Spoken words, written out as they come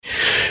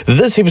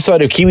This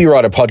episode of Kiwi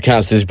Rider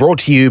Podcast is brought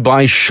to you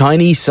by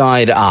Shiny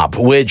Side Up,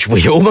 which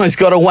we almost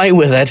got away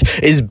with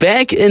it, is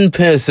back in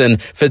person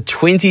for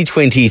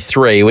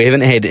 2023. We haven't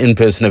had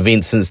in-person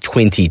events since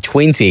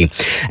 2020,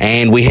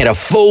 and we had a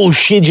full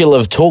schedule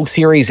of talk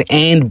series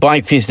and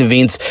Bike Fest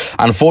events.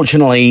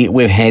 Unfortunately,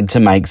 we've had to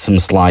make some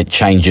slight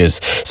changes.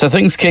 So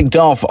things kicked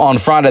off on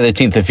Friday the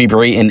 10th of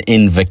February in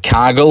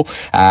Invercargill,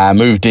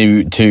 moved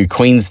to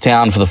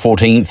Queenstown for the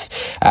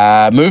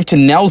 14th, moved to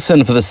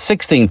Nelson for the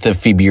 16th of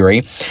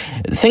February.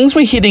 Things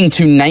were heading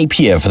to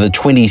Napier for the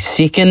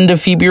 22nd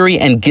of February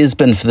and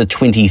Gisborne for the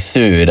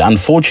 23rd.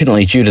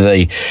 Unfortunately, due to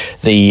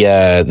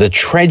the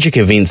tragic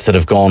events that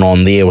have gone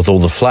on there with all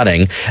the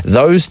flooding,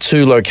 those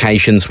two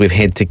locations we've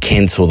had to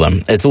cancel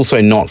them. It's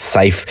also not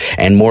safe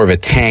and more of a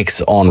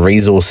tax on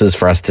resources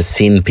for us to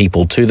send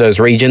people to those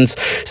regions.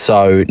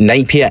 So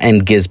Napier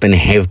and Gisborne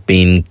have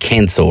been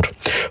cancelled.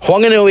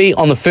 Whanganui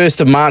on the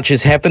 1st of March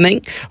is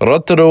happening,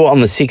 Rotorua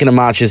on the 2nd of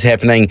March is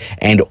happening,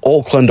 and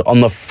Auckland on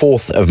the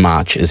 4th of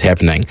March is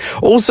happening.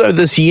 Also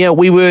this year,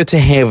 we were to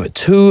have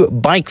two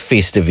Bike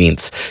Fest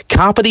events.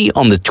 Kapiti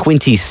on the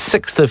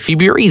 26th of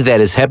February, that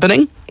is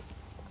happening,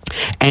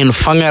 and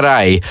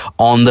Whangarei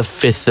on the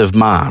 5th of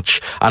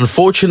March.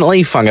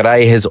 Unfortunately,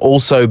 Whangarei has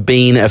also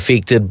been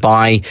affected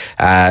by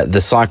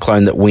the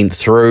cyclone that went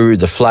through,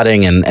 the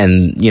flooding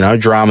and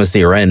dramas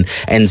therein.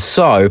 And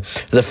so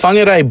the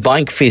Whangarei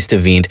Bike Fest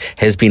event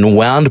has been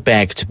wound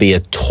back to be a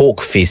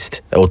talk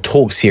fest or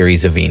talk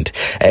series event.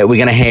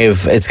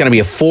 It's going to be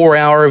a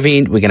 4-hour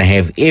event. We're going to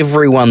have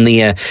everyone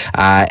there,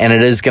 and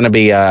it is going to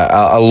be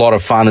a lot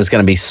of fun. There's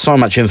going to be so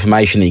much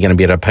information that you're going to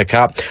be able to pick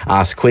up,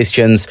 ask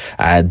questions,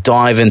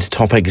 dive into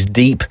topics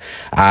deep,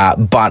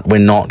 but we're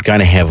not going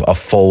to have a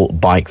full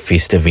Bike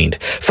Fest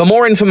event. For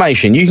more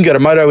information, you can go to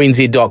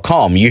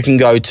motonz.com. You can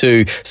go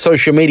to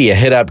social media,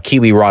 hit up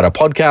Kiwi Rider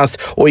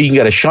Podcast, or you can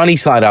go to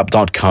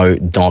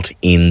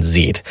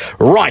shinysideup.co.nz.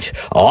 Right,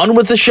 on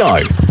with the show.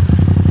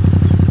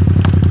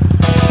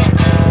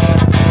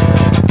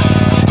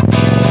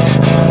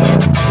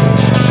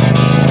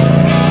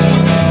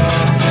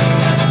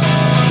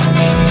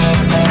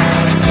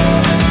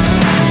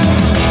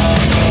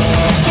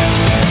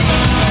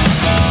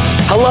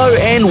 Hello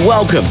and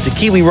welcome to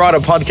Kiwi Rider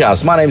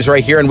Podcast. My name's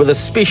Ray Heron with a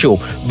special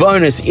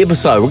bonus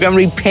episode. We're going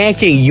to be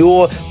packing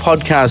your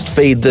podcast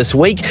feed this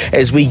week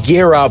as we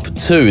gear up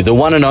to the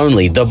one and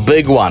only, the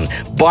big one,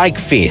 Bike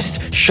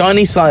Fest.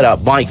 Shiny Side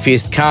Up Bike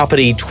Fest,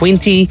 Kapiti,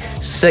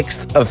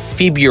 26th of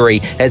February.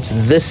 It's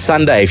this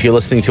Sunday if you're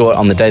listening to it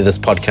on the day this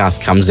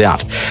podcast comes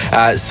out.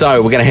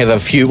 So we're going to have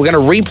we're going to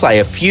replay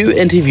a few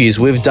interviews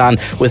we've done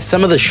with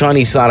some of the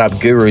Shiny Side Up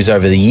gurus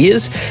over the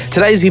years.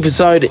 Today's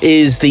episode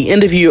is the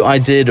interview I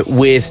did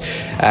with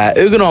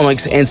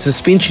ergonomics and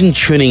suspension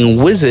tuning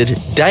wizard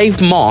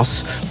Dave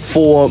Moss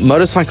for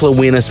Motorcycle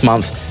Awareness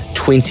Month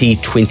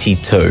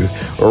 2022.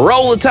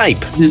 Roll the tape.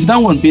 There's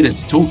no one better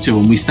to talk to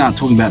when we start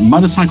talking about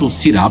motorcycle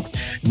setup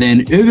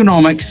than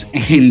ergonomics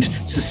and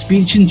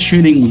suspension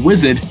tuning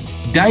wizard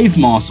Dave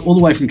Moss, all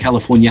the way from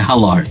California.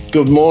 Hello.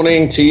 Good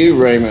morning to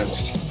you, Raymond.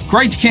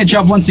 Great to catch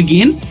up once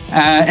again,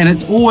 and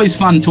it's always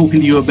fun talking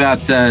to you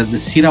about the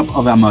setup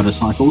of our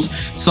motorcycles.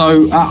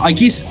 So I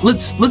guess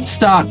let's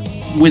start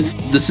with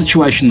the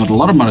situation that a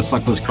lot of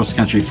motorcyclists across the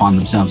country find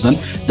themselves in.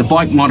 The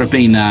bike might have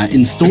been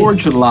in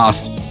storage for the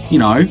last,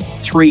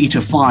 3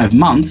 to 5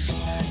 months.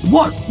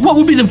 What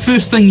would be the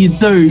first thing you'd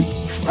do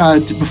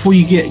before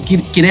you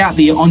get out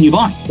there on your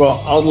bike?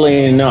 Well,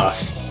 oddly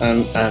enough,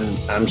 and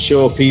I'm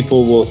sure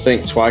people will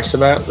think twice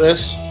about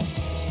this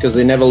because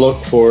they never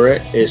look for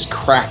it, is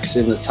cracks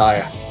in the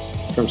tyre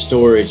from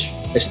storage.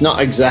 It's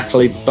not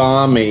exactly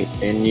balmy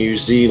in New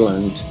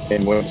Zealand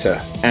in winter.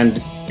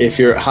 And if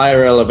you're at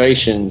higher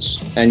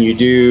elevations and you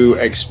do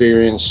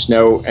experience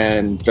snow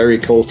and very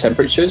cold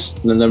temperatures,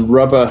 then the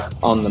rubber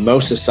on the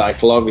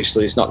motorcycle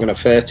obviously is not going to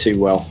fare too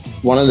well.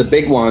 One of the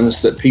big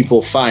ones that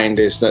people find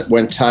is that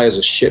when tires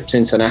are shipped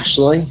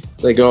internationally,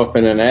 they go up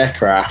in an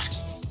aircraft,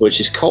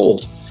 which is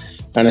cold.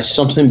 And if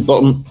something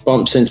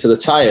bumps into the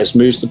tires,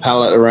 moves the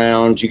pallet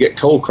around, you get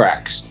cold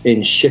cracks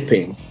in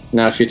shipping.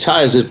 Now, if your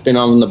tires have been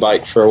on the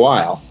bike for a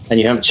while and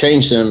you haven't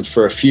changed them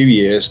for a few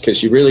years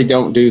because you really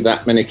don't do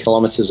that many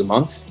kilometers a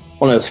month,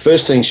 one of the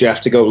first things you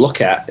have to go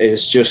look at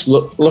is just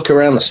look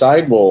around the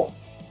sidewall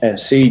and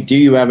see, do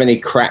you have any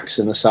cracks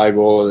in the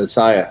sidewall of the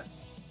tire?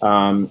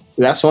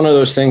 That's one of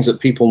those things that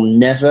people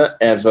never,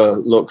 ever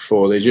look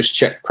for. They just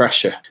check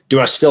pressure.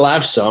 Do I still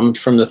have some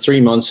from the 3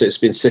 months it's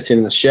been sitting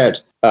in the shed?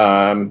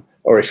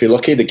 Or if you're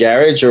lucky, the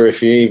garage, or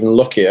if you're even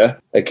luckier,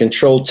 a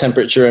controlled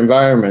temperature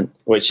environment,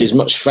 which is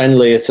much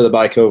friendlier to the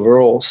bike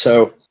overall.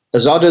 So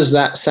as odd as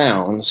that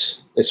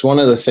sounds, it's one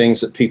of the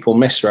things that people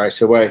miss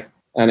right away.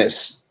 And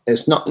it's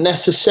not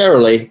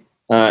necessarily,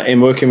 in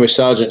working with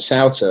Sergeant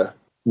Sauter,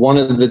 one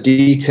of the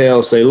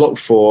details they look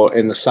for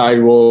in the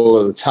sidewall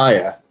of the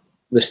tire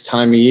this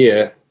time of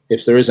year,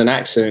 if there is an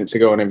accident, to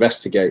go and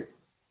investigate.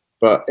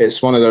 But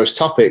it's one of those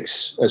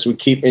topics, as we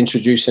keep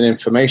introducing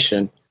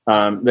information,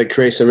 that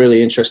creates a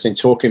really interesting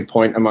talking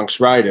point amongst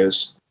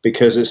riders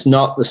because it's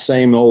not the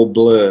same old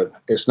blurb.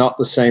 It's not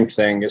the same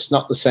thing. It's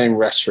not the same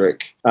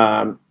rhetoric.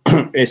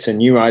 It's a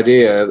new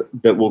idea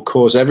that will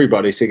cause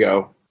everybody to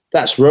go,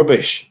 that's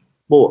rubbish.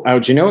 Well, how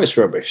do you know it's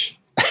rubbish?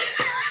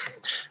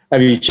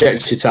 Have you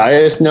checked your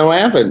tires? No, I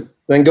haven't.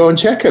 Then go and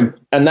check them.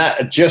 And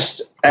that,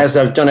 just as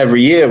I've done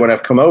every year when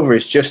I've come over,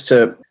 is just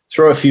to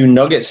throw a few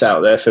nuggets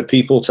out there for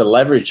people to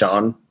leverage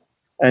on.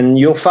 And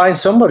you'll find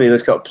somebody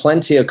that's got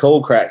plenty of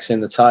cold cracks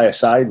in the tire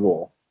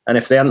sidewall. And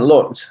if they haven't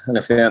looked and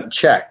if they haven't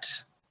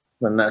checked,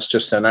 then that's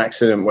just an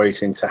accident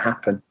waiting to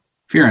happen.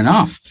 Fair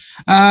enough.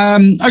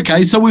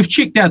 Okay, so we've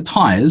checked our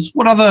tires.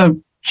 What other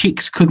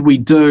checks could we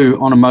do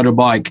on a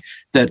motorbike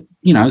that,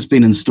 has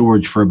been in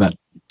storage for a bit?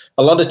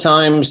 A lot of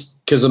times,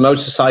 because the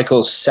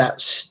motorcycle's sat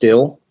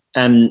still,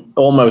 and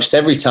almost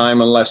every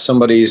time, unless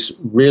somebody's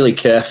really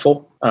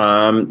careful,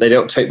 they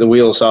don't take the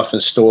wheels off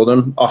and store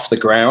them off the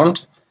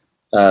ground.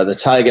 The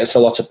tire gets a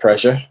lot of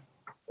pressure.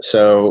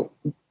 So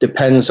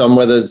depends on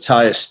whether the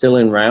tire is still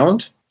in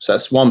round. So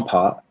that's one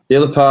part. The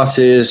other part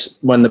is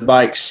when the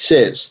bike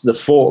sits, the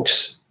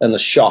forks and the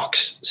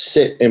shocks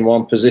sit in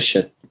one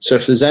position. So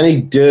if there's any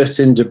dirt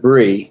and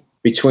debris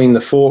between the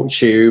fork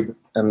tube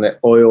and the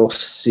oil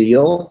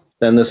seal,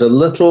 then there's a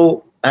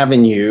little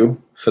avenue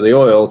for the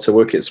oil to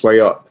work its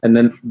way up. And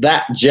then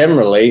that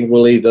generally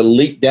will either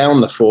leak down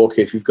the fork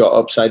if you've got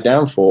upside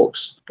down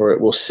forks, or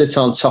it will sit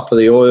on top of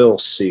the oil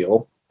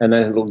seal and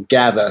then it'll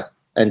gather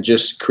and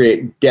just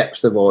create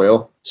depth of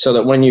oil, so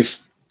that when you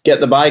get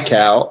the bike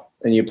out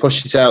and you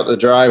push it out the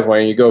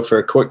driveway and you go for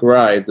a quick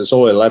ride, there's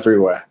oil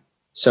everywhere.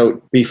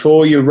 So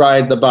before you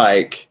ride the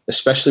bike,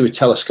 especially with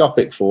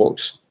telescopic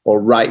forks or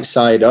right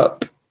side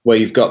up, where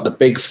you've got the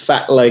big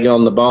fat leg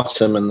on the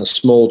bottom and the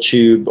small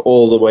tube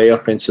all the way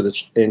up into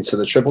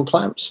the triple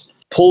clamps,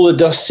 pull the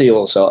dust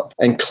seals up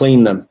and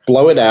clean them.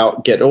 Blow it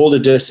out, get all the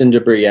dirt and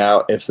debris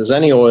out. If there's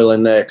any oil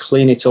in there,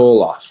 clean it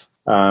all off.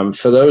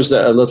 For those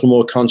that are a little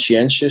more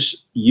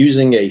conscientious,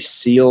 using a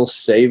seal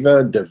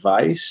saver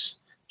device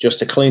just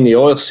to clean the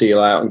oil seal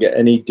out and get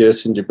any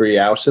dirt and debris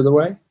out of the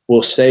way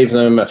will save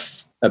them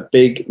a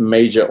big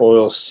major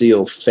oil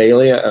seal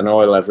failure and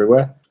oil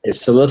everywhere.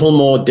 It's a little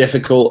more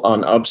difficult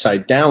on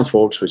upside down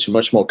forks, which are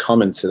much more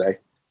common today,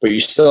 but you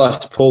still have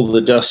to pull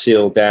the dust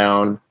seal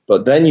down,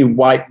 but then you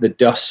wipe the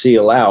dust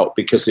seal out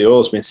because the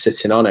oil's been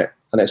sitting on it.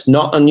 And it's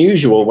not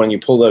unusual when you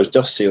pull those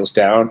dust seals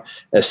down,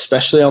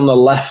 especially on the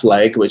left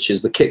leg, which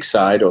is the kick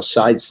side or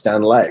side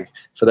stand leg,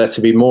 for there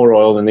to be more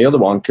oil than the other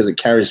one because it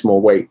carries more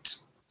weight.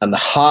 And the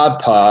hard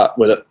part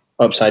with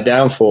upside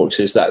down forks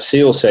is that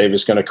seal saver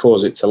is going to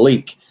cause it to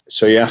leak.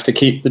 So you have to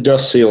keep the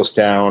dust seals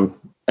down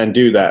and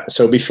do that.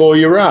 So before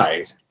you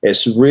ride,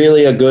 it's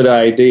really a good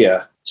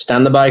idea.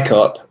 Stand the bike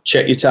up,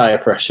 check your tire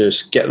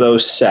pressures, get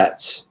those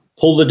set,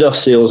 pull the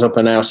dust seals up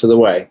and out of the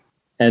way,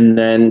 and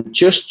then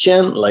just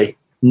gently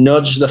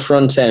nudge the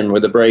front end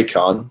with the brake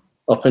on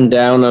up and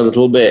down a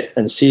little bit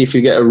and see if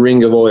you get a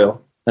ring of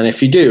oil. And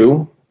if you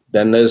do,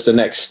 then there's the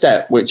next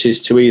step, which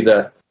is to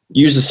either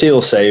use the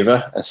seal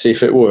saver and see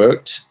if it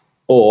worked,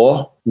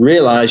 or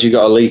realize you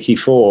got a leaky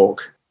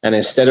fork. And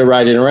instead of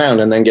riding around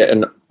and then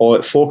getting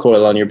fork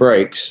oil on your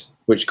brakes,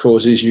 which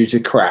causes you to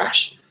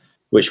crash,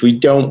 which we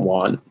don't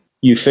want,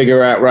 you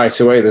figure out right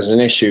away there's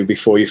an issue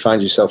before you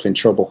find yourself in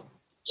trouble.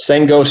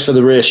 Same goes for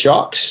the rear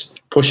shocks.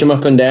 Push them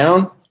up and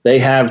down. They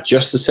have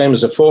just the same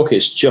as a fork.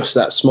 It's just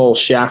that small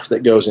shaft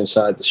that goes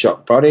inside the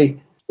shock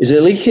body. Is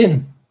it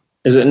leaking?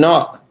 Is it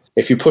not?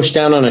 If you push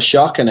down on a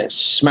shock and it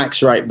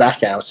smacks right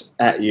back out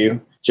at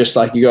you, just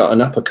like you got an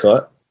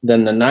uppercut,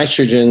 then the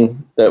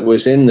nitrogen that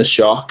was in the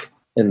shock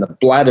in the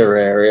bladder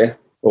area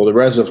or the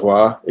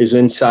reservoir is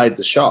inside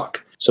the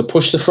shock. So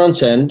push the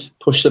front end,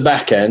 push the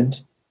back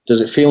end.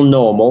 Does it feel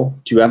normal?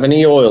 Do you have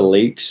any oil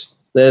leaks?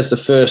 There's the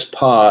first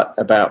part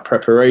about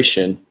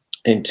preparation.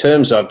 In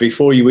terms of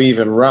before you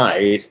even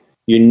ride,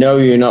 you know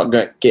you're not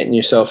getting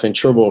yourself in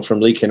trouble from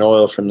leaking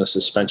oil from the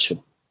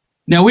suspension.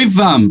 Now, we've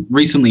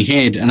recently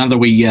had another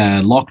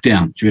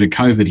lockdown due to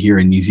COVID here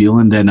in New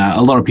Zealand, and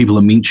a lot of people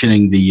are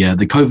mentioning the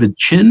COVID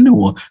chin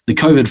or the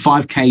COVID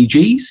 5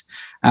 kgs.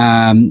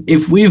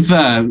 If we've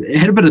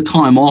had a bit of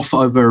time off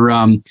over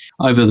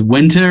the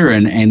winter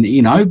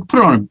and put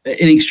on an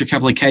extra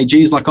couple of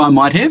kgs like I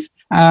might have,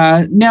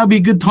 now would be a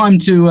good time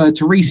to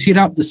reset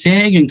up the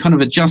sag and kind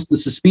of adjust the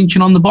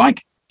suspension on the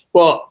bike?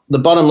 Well, the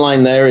bottom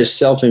line there is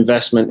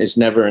self-investment is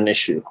never an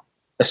issue,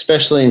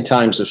 especially in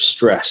times of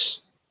stress.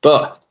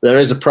 But there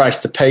is a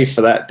price to pay for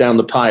that down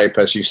the pipe,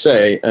 as you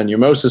say, and your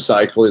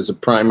motorcycle is a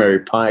primary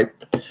pipe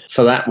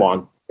for that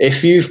one.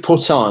 If you've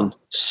put on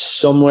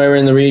somewhere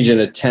in the region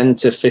of 10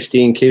 to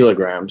 15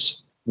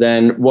 kilograms,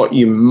 then what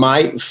you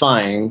might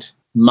find,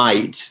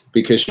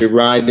 because you're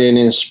riding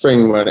in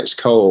spring when it's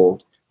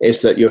cold,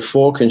 is that your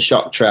fork and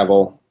shock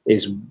travel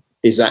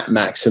is at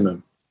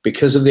maximum.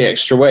 Because of the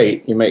extra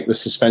weight, you make the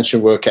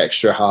suspension work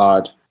extra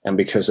hard. And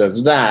because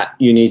of that,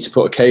 you need to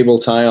put a cable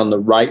tie on the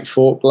right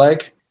fork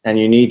leg, and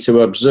you need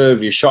to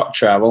observe your shock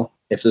travel.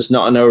 If there's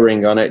not an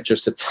O-ring on it,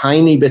 just a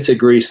tiny bit of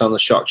grease on the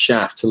shock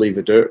shaft to leave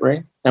a dirt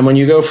ring. And when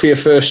you go for your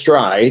first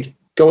ride,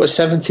 go at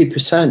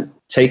 70%.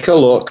 Take a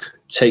look,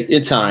 take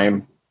your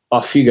time,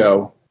 off you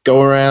go.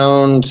 Go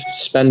around,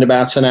 spend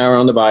about an hour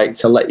on the bike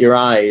to let your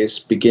eyes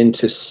begin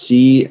to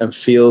see and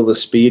feel the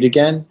speed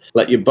again.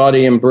 Let your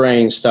body and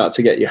brain start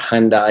to get your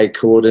hand-eye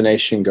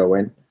coordination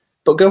going,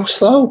 but go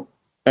slow.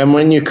 And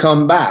when you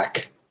come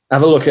back,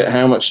 have a look at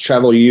how much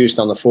travel you used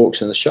on the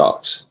forks and the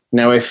shocks.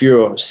 Now, if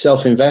your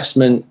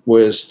self-investment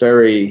was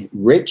very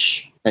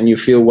rich and you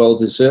feel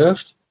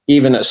well-deserved,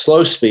 even at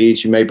slow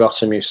speeds, you may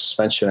bottom your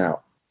suspension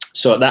out.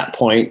 So at that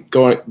point,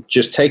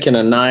 just taking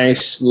a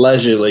nice,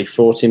 leisurely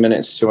 40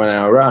 minutes to an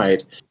hour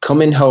ride,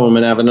 coming home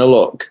and having a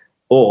look,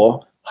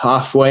 or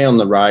halfway on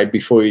the ride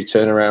before you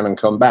turn around and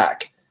come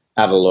back,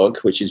 have a look,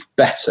 which is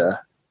better.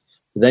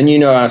 Then you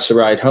know how to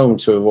ride home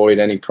to avoid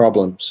any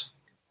problems.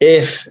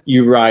 If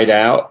you ride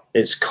out,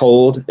 it's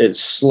cold,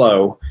 it's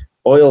slow,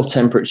 oil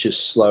temperature's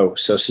slow,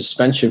 so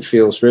suspension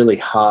feels really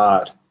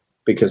hard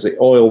because the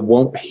oil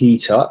won't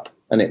heat up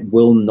and it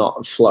will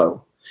not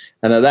flow.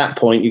 And at that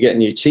point, you're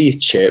getting your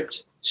teeth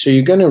chipped, so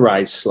you're going to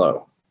ride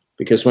slow.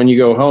 Because when you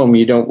go home,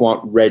 you don't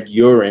want red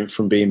urine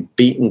from being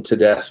beaten to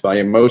death by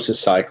a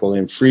motorcycle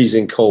in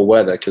freezing cold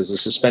weather because the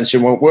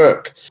suspension won't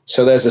work.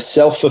 So there's a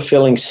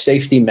self-fulfilling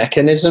safety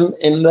mechanism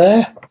in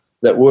there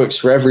that works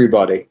for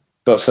everybody.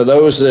 But for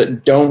those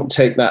that don't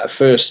take that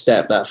first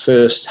step, that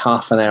first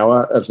half an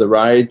hour of the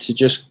ride, to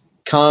just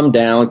calm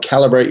down,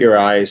 calibrate your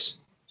eyes,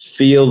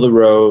 feel the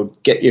road,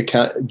 get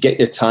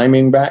your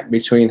timing back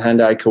between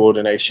hand-eye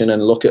coordination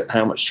and look at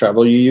how much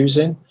travel you're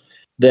using,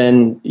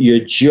 then you're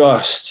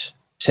just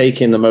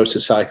taking the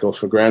motorcycle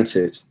for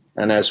granted.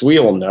 And as we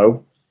all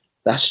know,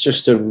 that's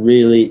just a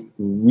really,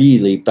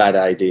 really bad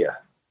idea.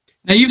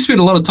 Now, you've spent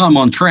a lot of time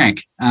on track,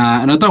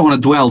 and I don't want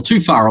to dwell too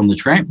far on the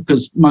track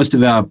because most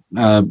of our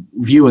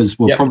viewers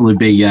will probably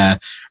be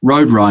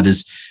road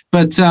riders.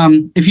 But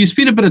if you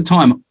spend a bit of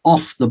time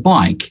off the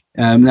bike,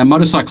 now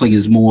motorcycling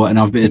is more, and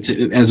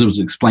as it was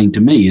explained to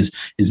me,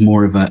 is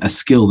more of a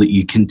skill that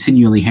you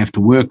continually have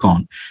to work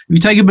on. If you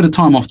take a bit of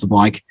time off the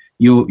bike,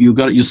 your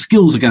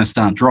skills are going to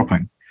start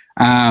dropping.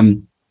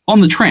 On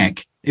the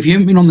track, if you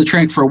haven't been on the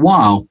track for a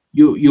while,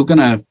 you're going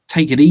to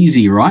take it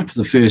easy, right, for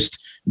the first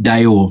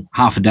day or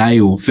half a day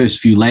or first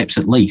few laps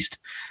at least.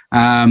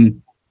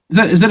 Is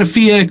that a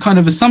fair kind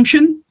of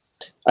assumption?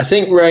 I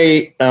think,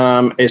 Ray,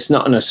 it's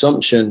not an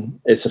assumption,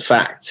 it's a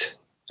fact.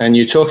 And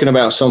you're talking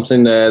about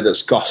something there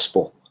that's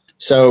gospel.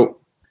 So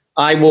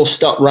I will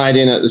stop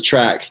riding at the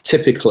track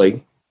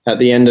typically at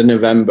the end of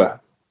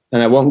November,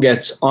 and I won't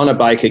get on a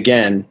bike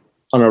again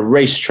on a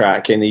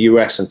racetrack in the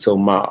US until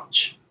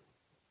March.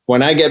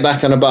 When I get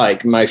back on a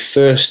bike, my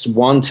first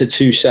 1 to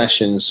 2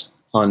 sessions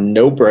are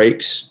no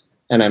brakes,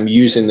 and I'm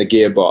using the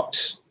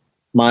gearbox.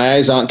 My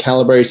eyes aren't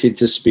calibrated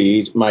to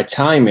speed. My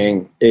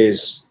timing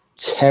is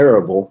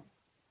terrible.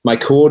 My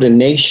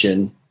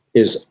coordination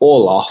is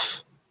all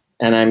off,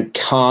 and I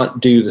can't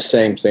do the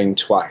same thing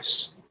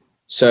twice.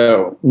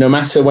 So no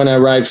matter when I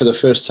ride for the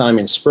first time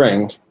in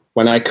spring,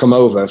 when I come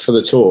over for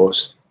the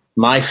tours,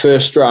 my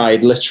first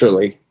ride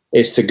literally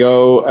is to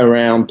go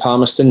around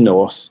Palmerston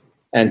North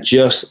and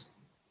just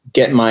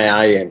get my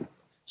eye in.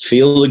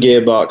 Feel the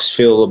gearbox,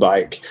 feel the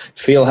bike,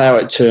 feel how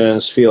it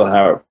turns, feel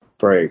how it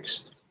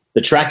brakes.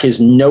 The track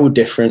is no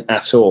different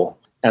at all.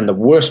 And the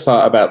worst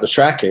part about the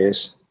track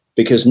is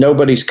because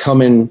nobody's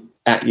coming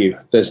at you.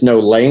 There's no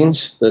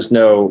lanes. There's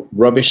no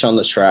rubbish on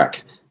the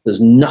track.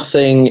 There's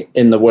nothing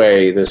in the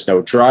way. There's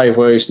no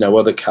driveways, no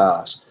other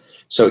cars.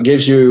 So it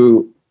gives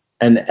you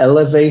an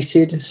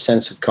elevated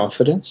sense of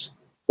confidence.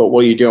 But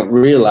what you don't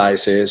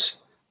realize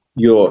is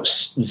you're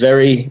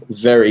very,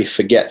 very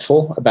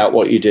forgetful about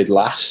what you did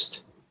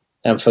last.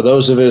 And for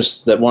those of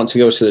us that want to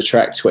go to the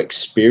track to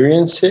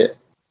experience it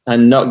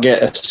and not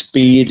get a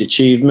speed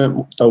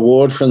achievement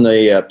award from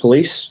the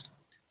police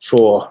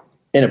for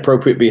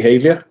inappropriate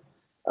behavior,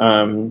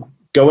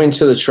 going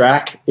to the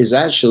track is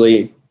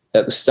actually,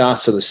 at the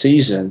start of the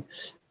season,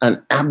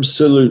 an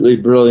absolutely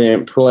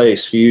brilliant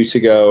place for you to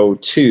go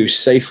to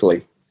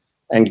safely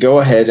and go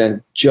ahead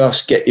and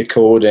just get your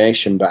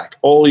coordination back,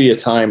 all your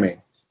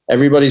timing.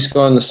 Everybody's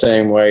going the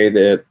same way.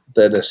 They're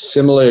at a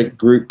similar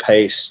group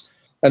pace.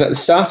 And at the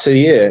start of the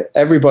year,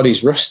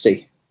 everybody's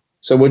rusty.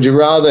 So would you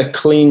rather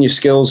clean your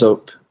skills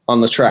up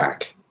on the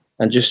track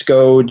and just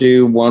go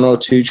do 1 or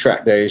 2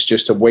 track days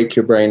just to wake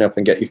your brain up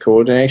and get your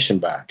coordination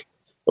back?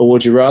 Or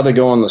would you rather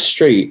go on the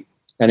street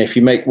and if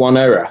you make one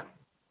error,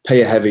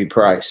 pay a heavy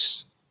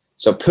price?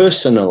 So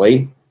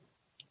personally,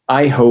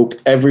 I hope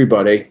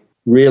everybody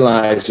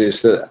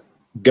realizes that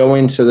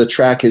going to the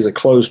track is a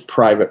closed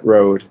private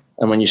road.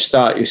 And when you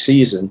start your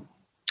season,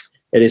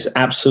 it is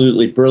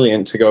absolutely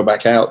brilliant to go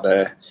back out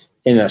there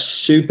in a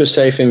super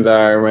safe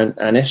environment.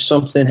 And if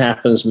something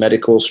happens,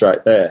 medical's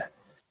right there.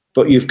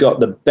 But you've got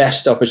the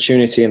best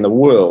opportunity in the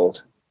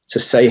world to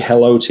say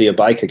hello to your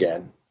bike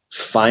again.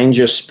 Find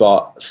your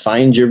spot,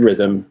 find your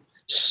rhythm,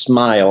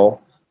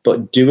 smile,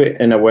 but do it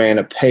in a way and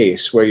a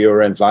pace where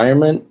your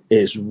environment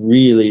is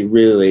really,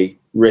 really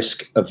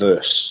risk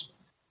averse.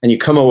 And you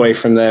come away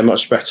from there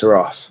much better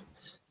off.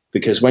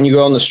 Because when you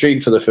go on the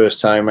street for the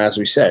first time, as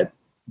we said,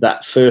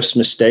 that first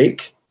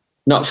mistake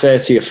not fair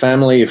to your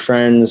family, your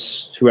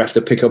friends who have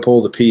to pick up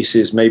all the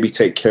pieces, maybe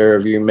take care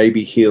of you,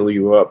 maybe heal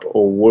you up,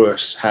 or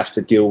worse, have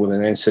to deal with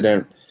an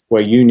incident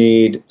where you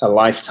need a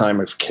lifetime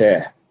of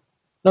care.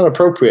 Not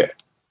appropriate,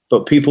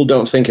 but people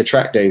don't think of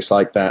track days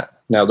like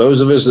that. Now,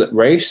 those of us that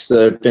race,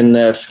 that have been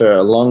there for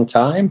a long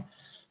time,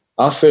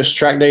 our first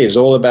track day is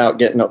all about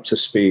getting up to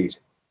speed.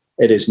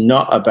 It is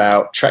not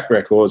about track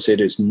records.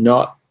 It is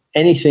not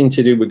anything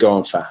to do with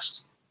going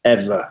fast,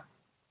 ever.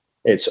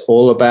 It's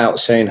all about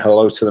saying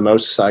hello to the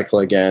motorcycle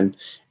again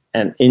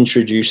and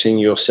introducing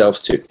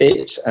yourself to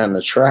it and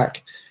the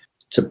track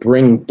to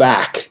bring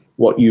back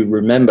what you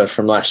remember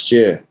from last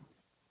year.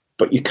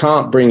 But you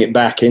can't bring it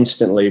back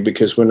instantly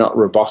because we're not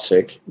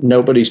robotic.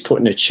 Nobody's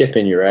putting a chip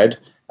in your head,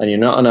 and you're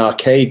not an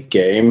arcade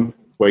game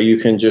where you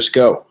can just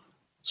go.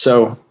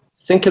 So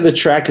think of the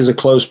track as a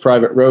closed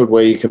private road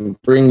where you can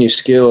bring your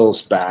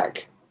skills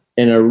back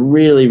in a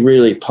really,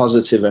 really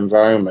positive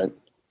environment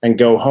and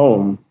go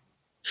home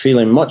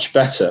feeling much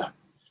better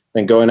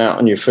than going out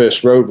on your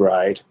first road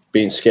ride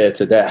being scared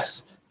to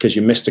death because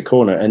you missed a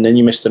corner and then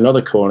you missed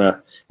another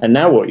corner. And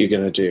now what you're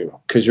going to do?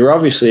 Because you're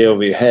obviously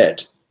over your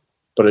head,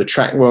 but a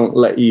track won't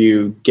let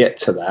you get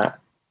to that,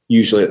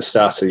 usually at the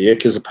start of the year,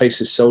 because the pace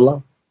is so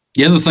low.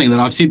 The other thing that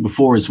I've said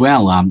before as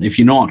well, if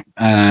you're not,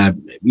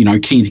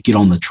 keen to get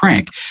on the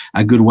track,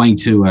 a good way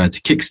to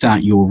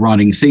kickstart your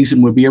riding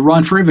season would be a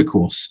Ride Forever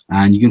course.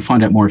 And you can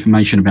find out more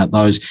information about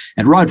those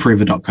at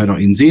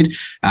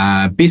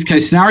rideforever.co.nz. Best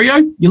case scenario,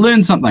 you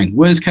learn something.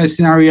 Worst case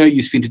scenario,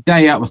 you spend a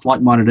day out with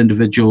like-minded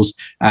individuals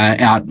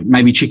out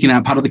maybe checking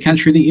out part of the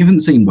country that you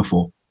haven't seen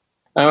before.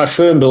 I'm a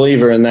firm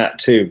believer in that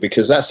too,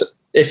 because that's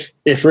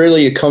if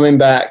really you're coming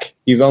back,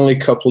 you've only a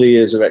couple of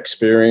years of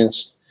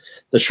experience.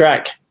 The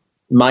track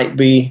might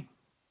be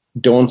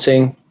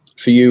daunting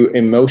for you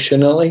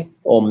emotionally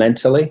or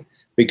mentally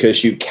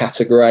because you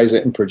categorize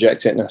it and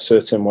project it in a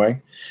certain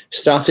way.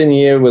 Starting the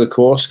year with a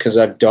course, because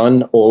I've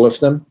done all of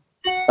them,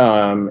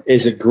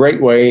 is a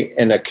great way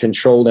in a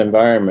controlled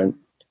environment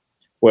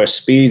where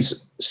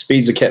speeds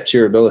are kept to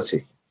your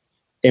ability,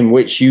 in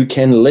which you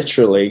can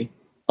literally,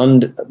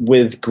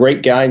 with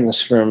great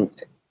guidance from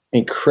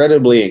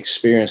incredibly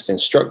experienced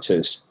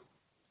instructors,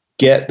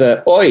 get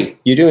the, oi,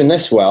 you're doing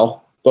this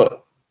well,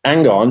 but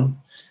hang on,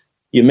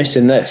 you're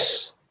missing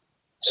this.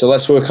 So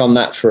let's work on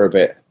that for a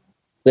bit.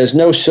 There's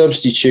no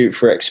substitute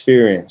for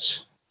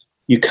experience.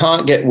 You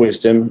can't get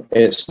wisdom.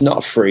 It's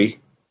not free,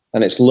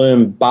 and it's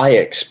learned by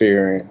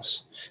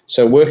experience.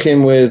 So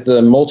working with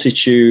a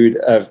multitude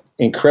of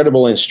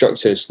incredible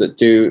instructors that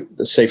do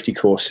the safety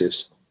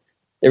courses,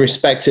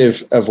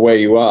 irrespective of where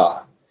you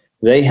are,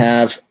 they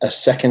have a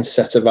second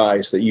set of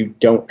eyes that you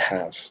don't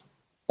have.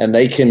 And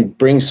they can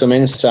bring some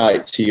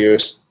insight to you.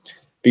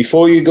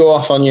 Before you go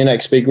off on your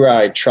next big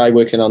ride, try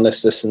working on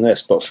this, this, and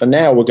this. But for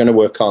now, we're going to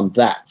work on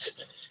that.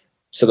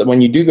 So that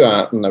when you do go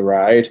out on the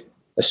ride,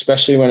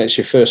 especially when it's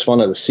your first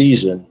one of the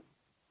season,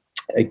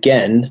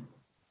 again,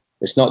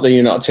 it's not that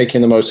you're not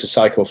taking the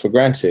motorcycle for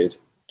granted,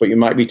 but you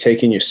might be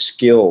taking your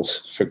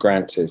skills for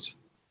granted.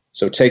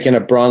 So taking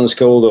a bronze,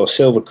 gold, or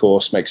silver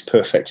course makes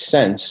perfect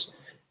sense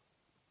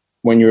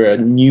when you're a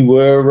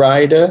newer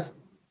rider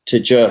to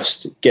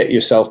just get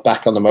yourself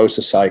back on the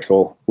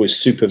motorcycle with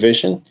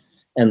supervision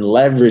and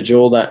leverage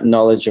all that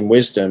knowledge and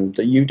wisdom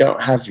that you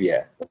don't have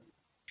yet.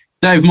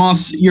 Dave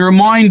Moss, you're a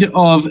mind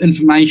of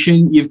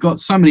information. You've got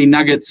so many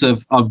nuggets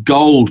of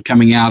gold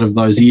coming out of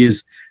those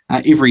ears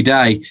every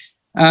day.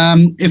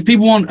 If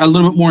people want a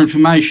little bit more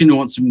information or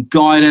want some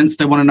guidance,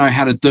 they want to know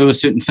how to do a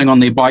certain thing on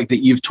their bike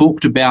that you've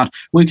talked about,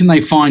 where can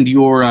they find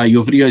your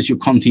videos, your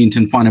content,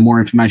 and find out more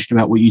information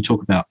about what you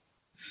talk about?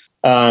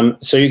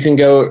 So you can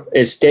go,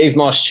 it's Dave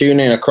Moss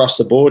Tuning across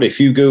the board. If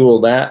you Google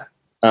that,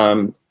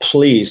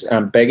 please,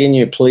 I'm begging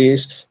you,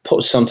 please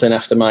put something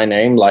after my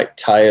name like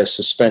tires,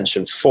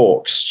 suspension,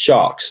 forks,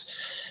 shocks,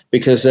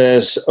 because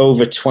there's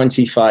over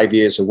 25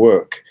 years of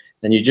work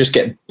and you just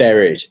get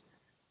buried.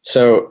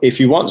 So if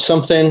you want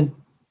something,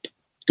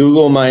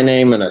 Google my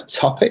name and a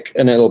topic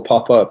and it'll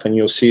pop up and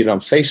you'll see it on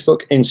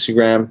Facebook,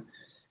 Instagram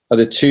are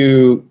the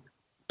two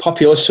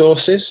popular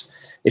sources.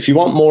 If you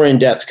want more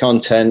in-depth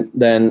content,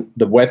 then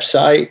the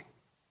website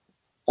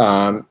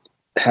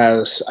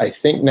has, I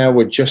think now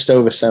we're just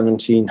over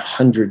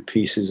 1,700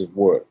 pieces of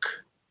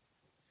work.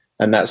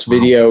 And that's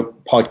video,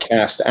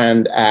 podcast,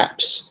 and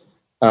apps.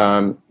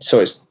 So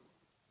it's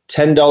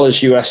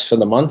 $10 US for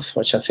the month,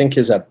 which I think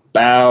is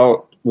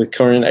about, with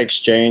current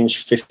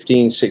exchange,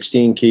 15,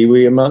 16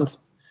 Kiwi a month.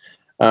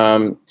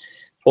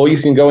 Or you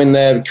can go in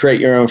there,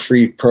 create your own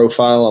free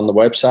profile on the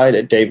website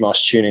at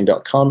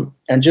davemosstuning.com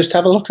and just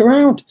have a look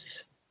around.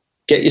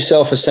 Get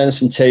yourself a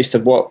sense and taste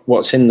of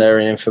what's in there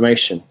in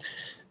information.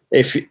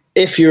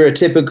 If you're a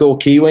typical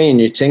Kiwi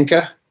and you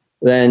tinker,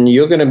 then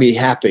you're going to be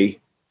happy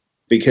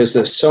because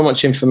there's so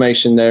much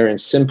information there in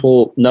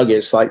simple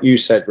nuggets, like you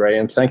said, Ray,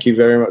 and thank you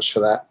very much for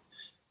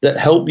that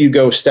help you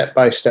go step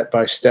by step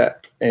by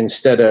step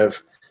instead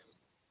of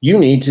you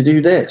need to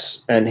do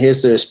this. And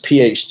here's this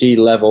PhD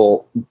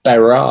level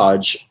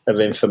barrage of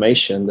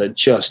information that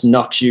just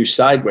knocks you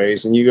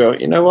sideways. And you go,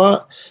 you know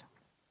what?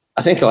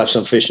 I think I'll have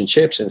some fish and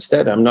chips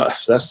instead.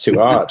 That's too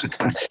hard.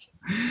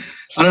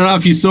 I don't know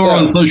if you saw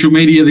on social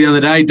media the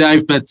other day,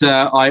 Dave, but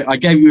I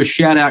gave you a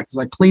shout out because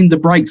I cleaned the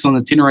brakes on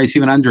the Tenere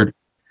 700.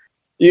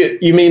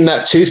 You mean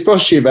that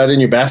toothbrush you've had in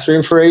your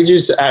bathroom for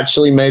ages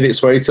actually made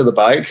its way to the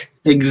bike?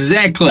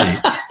 Exactly.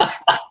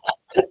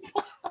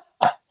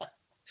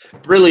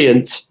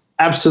 Brilliant.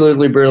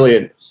 Absolutely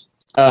brilliant.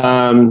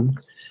 And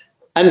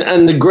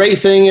the great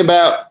thing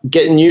about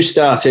getting you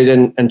started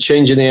and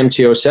changing the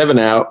MT-07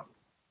 out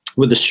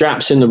with the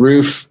straps in the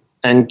roof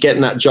and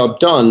getting that job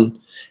done,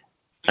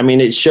 I mean,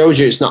 it shows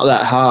you it's not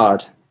that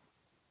hard.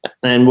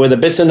 And with a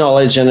bit of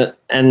knowledge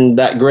and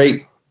that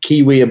great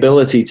Kiwi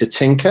ability to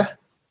tinker,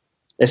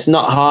 it's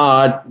not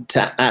hard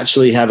to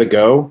actually have a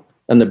go.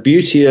 And the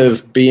beauty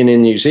of being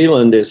in New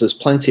Zealand is there's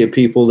plenty of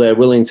people there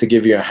willing to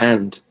give you a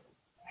hand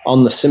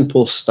on the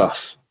simple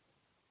stuff.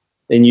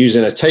 In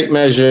using a tape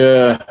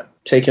measure,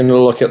 taking a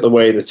look at the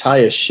way the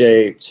tire's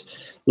shaped,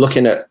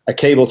 looking at a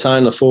cable tie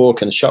in the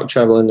fork and shock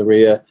travel in the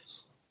rear.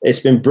 It's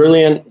been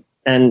brilliant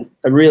and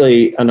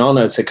really an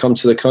honor to come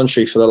to the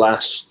country for the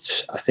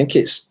last, I think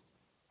it's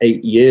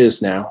 8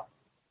 years now,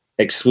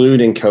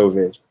 excluding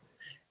COVID,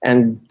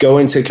 and go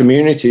into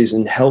communities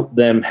and help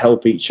them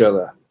help each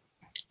other.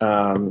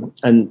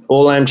 And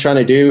all I'm trying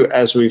to do,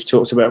 as we've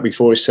talked about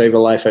before, is save a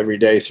life every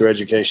day through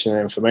education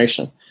and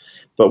information.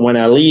 But when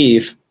I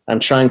leave, I'm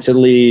trying to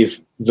leave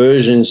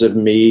versions of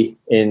me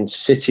in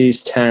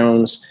cities,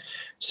 towns,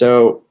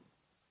 so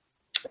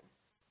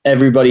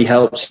everybody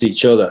helps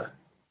each other.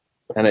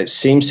 And it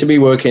seems to be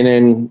working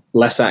in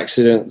less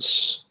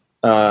accidents,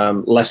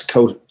 less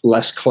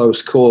close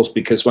calls,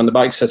 because when the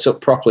bike sets up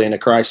properly in a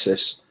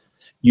crisis,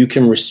 you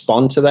can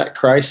respond to that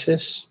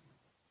crisis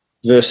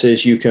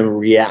versus you can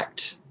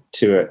react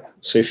to it.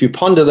 So if you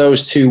ponder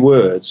those two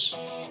words,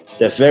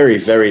 they're very,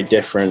 very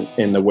different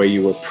in the way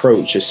you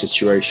approach a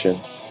situation,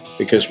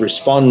 because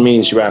respond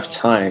means you have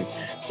time.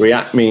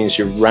 React means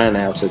you ran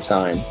out of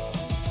time.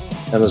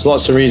 And there's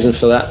lots of reasons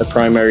for that, the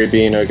primary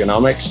being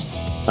ergonomics.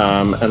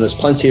 And there's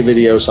plenty of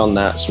videos on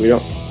that, so we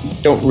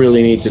don't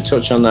really need to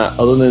touch on that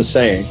other than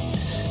saying,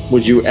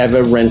 would you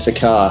ever rent a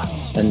car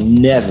and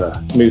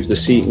never move the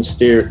seat and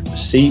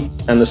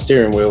the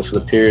steering wheel for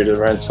the period of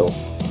rental?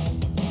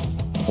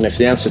 And if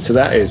the answer to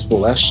that is,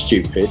 well, that's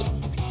stupid,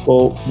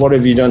 well, what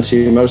have you done to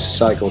your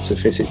motorcycle to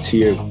fit it to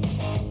you?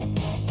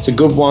 It's a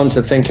good one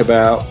to think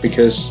about,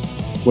 because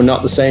we're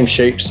not the same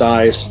shape,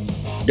 size,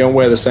 we don't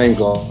wear the same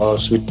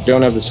gloves, we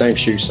don't have the same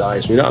shoe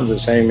size, we don't have the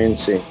same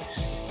inseam.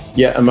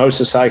 Yet a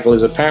motorcycle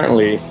is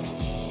apparently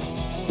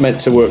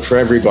meant to work for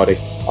everybody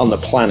on the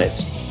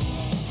planet.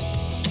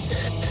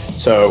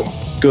 So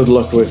good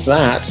luck with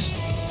that.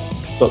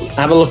 But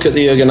have a look at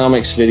the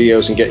ergonomics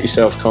videos and get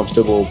yourself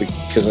comfortable,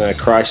 because in a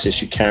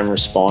crisis you can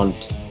respond.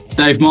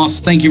 Dave Moss,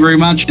 thank you very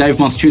much.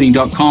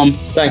 DaveMossTuning.com.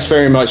 Thanks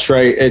very much,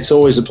 Ray. It's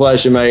always a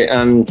pleasure, mate.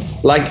 And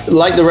like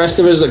the rest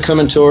of us that come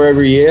and tour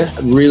every year, I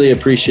really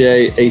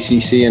appreciate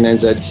ACC and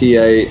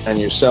NZTA and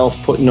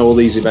yourself putting all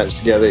these events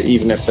together,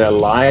 even if they're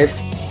live,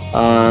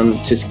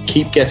 to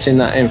keep getting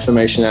that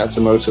information out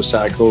to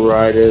motorcycle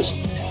riders,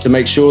 to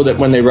make sure that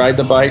when they ride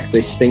the bike,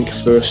 they think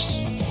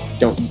first,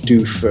 don't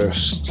do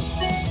first,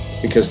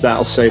 because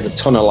that'll save a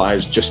ton of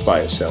lives just by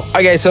itself.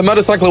 Okay, so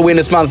Motorcycle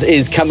Awareness Month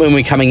is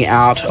we're coming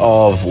out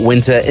of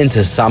winter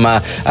into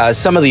summer.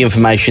 Some of the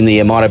information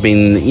there might have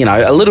been,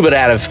 a little bit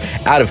out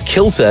of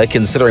kilter,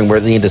 considering we're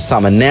at the end of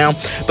summer now.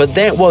 But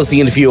that was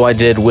the interview I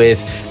did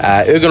with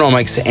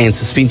ergonomics and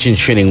suspension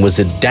tuning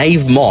wizard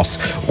Dave Moss,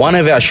 one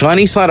of our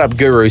Shiny Side Up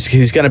gurus,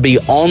 who's going to be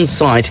on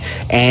site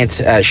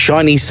at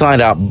Shiny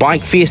Side Up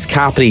Bike Fest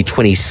Kapiti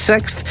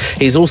 26th.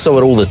 He's also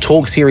at all the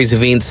Talk Series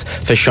events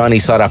for Shiny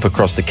Side Up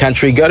across the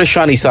country. Go to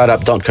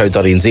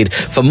shinysideup.co.nz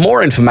for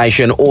more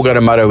information, or go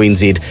to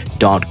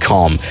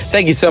motonz.com.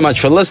 Thank you so much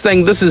for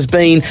listening. This has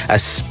been a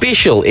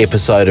special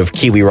episode of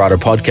Kiwi Rider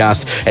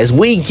Podcast as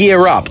we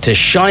gear up to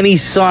Shiny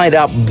Side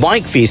Up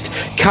Bike Fest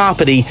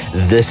Kapiti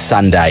this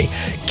Sunday.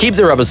 Keep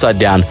the rubber side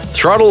down,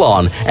 throttle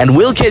on, and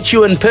we'll catch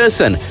you in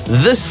person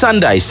this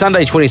Sunday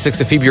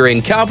 26th of February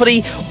in Kapiti,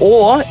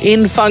 or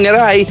in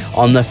Whangarei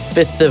on the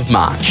 5th of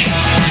March.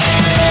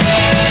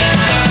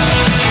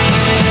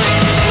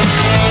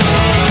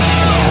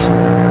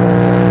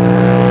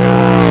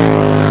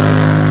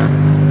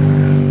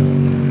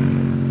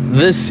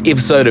 This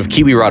episode of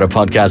Kiwi Rider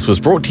Podcast was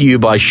brought to you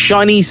by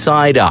Shiny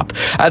Side Up.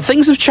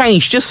 Things have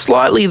changed just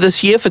slightly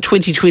this year for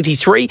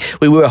 2023.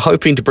 We were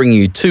hoping to bring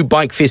you 2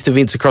 Bike Fest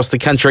events across the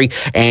country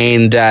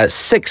and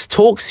 6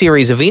 Talk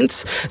Series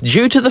events.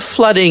 Due to the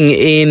flooding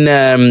in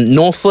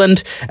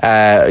Northland,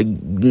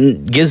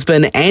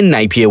 Gisborne and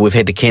Napier, we've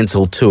had to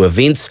cancel 2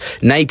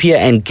 events. Napier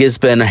and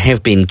Gisborne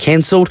have been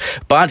cancelled,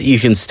 but you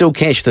can still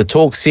catch the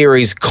Talk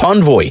Series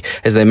convoy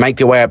as they make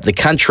their way up the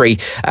country.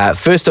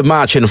 1st of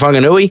March in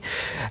Whanganui,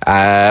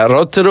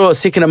 Rotorua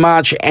 2nd of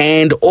March,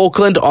 and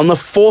Auckland on the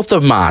 4th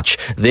of March.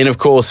 Then, of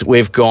course,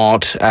 we've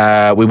got,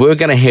 we were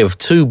going to have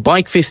 2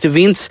 Bike Fest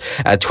events,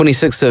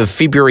 26th of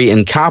February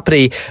in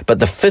Kapiti, but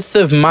the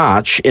 5th of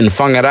March in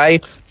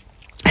Whangarei.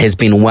 has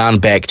been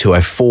wound back to a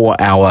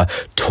 4-hour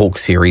talk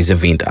series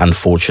event,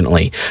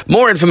 unfortunately.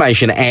 More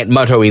information at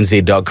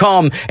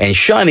motonz.com and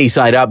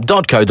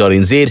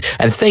shinysideup.co.nz.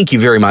 And thank you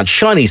very much,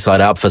 Shiny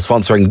Side Up, for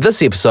sponsoring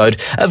this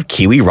episode of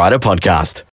Kiwi Rider Podcast.